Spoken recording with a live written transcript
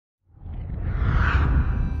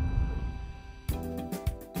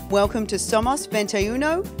Welcome to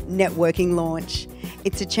Somos21 Networking Launch.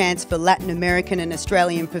 It's a chance for Latin American and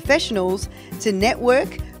Australian professionals to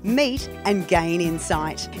network, meet and gain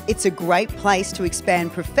insight. It's a great place to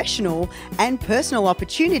expand professional and personal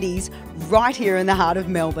opportunities right here in the heart of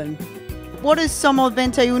Melbourne. What is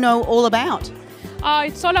Somos21 all about?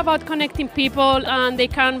 It's all about connecting people, and they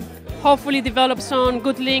can hopefully develop some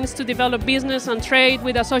good links to develop business and trade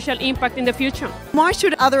with a social impact in the future. Why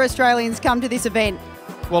should other Australians come to this event?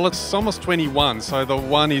 Well, it's Somos21, so the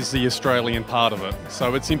one is the Australian part of it.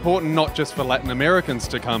 So it's important not just for Latin Americans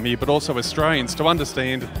to come here, but also Australians to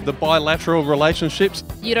understand the bilateral relationships.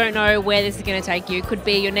 You don't know where this is going to take you. It could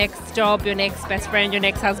be your next job, your next best friend, your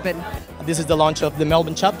next husband. This is the launch of the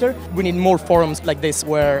Melbourne chapter. We need more forums like this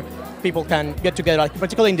where people can get together,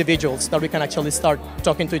 particularly individuals, that we can actually start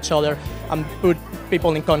talking to each other and put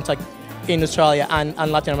people in contact in Australia and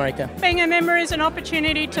Latin America. Being a member is an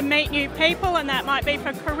opportunity to meet new people, and that might be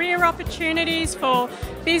for career opportunities, for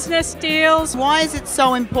business deals. Why is it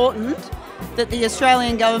so important that the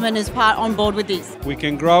Australian government is on board with this? We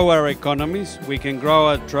can grow our economies, we can grow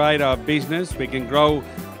our trade, our business, we can grow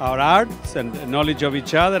our arts and knowledge of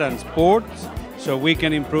each other and sports, so we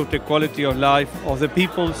can improve the quality of life of the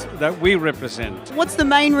peoples that we represent. What's the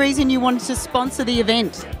main reason you wanted to sponsor the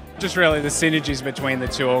event? Just really the synergies between the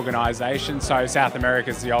two organisations. So South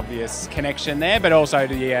America is the obvious connection there, but also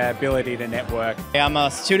the ability to network. I'm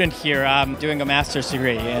a student here. I'm doing a master's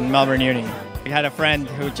degree in Melbourne Uni. I had a friend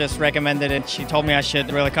who just recommended it. She told me I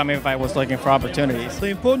should really come if I was looking for opportunities. The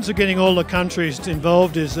importance of getting all the countries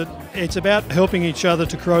involved is that it's about helping each other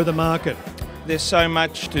to grow the market. There's so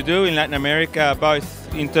much to do in Latin America,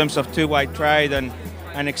 both in terms of two-way trade and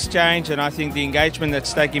exchange, and I think the engagement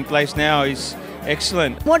that's taking place now is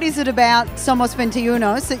excellent. What is it about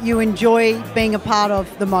Somos21 that you enjoy being a part of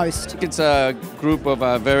the most? It's a group of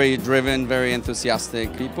very driven, very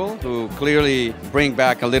enthusiastic people who clearly bring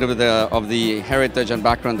back a little bit of the heritage and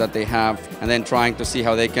background that they have, and then trying to see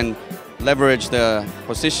how they can leverage the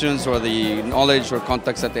positions or the knowledge or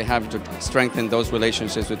contacts that they have to strengthen those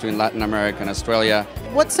relationships between Latin America and Australia.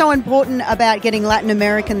 What's so important about getting Latin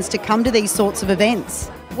Americans to come to these sorts of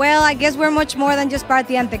events? Well, I guess we're much more than just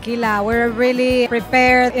party and tequila. We're really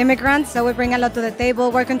prepared immigrants, so we bring a lot to the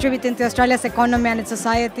table. We're contributing to Australia's economy and its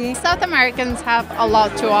society. South Americans have a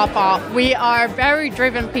lot to offer. We are very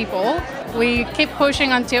driven people. We keep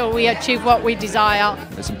pushing until we achieve what we desire.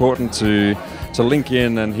 It's important to link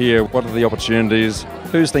in and hear what are the opportunities,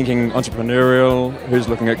 who's thinking entrepreneurial, who's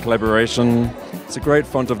looking at collaboration. It's a great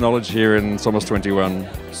font of knowledge here in Somos21.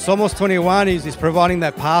 Somos21 is providing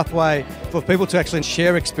that pathway for people to actually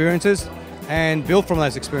share experiences and build from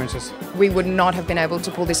those experiences. We would not have been able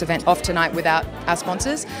to pull this event off tonight without our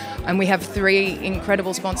sponsors, and we have three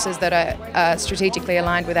incredible sponsors that are strategically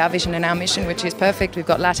aligned with our vision and our mission, which is perfect. We've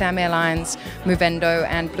got LATAM Airlines, Movendo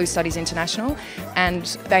and Blue Studies International, and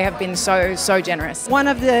they have been so generous. One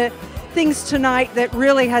of the things tonight that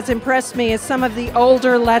really has impressed me is some of the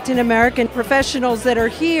older Latin American professionals that are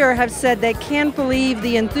here have said they can't believe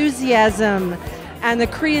the enthusiasm and the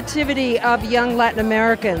creativity of young Latin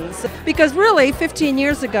Americans, because really 15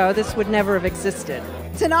 years ago this would never have existed.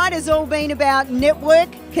 Tonight has all been about network,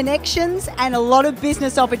 connections and a lot of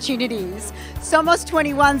business opportunities.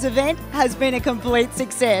 Somos21's event has been a complete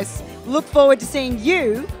success. Look forward to seeing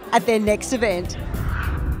you at their next event.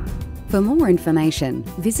 For more information,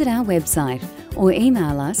 visit our website or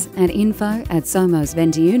email us at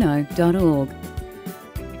info@somos21.org.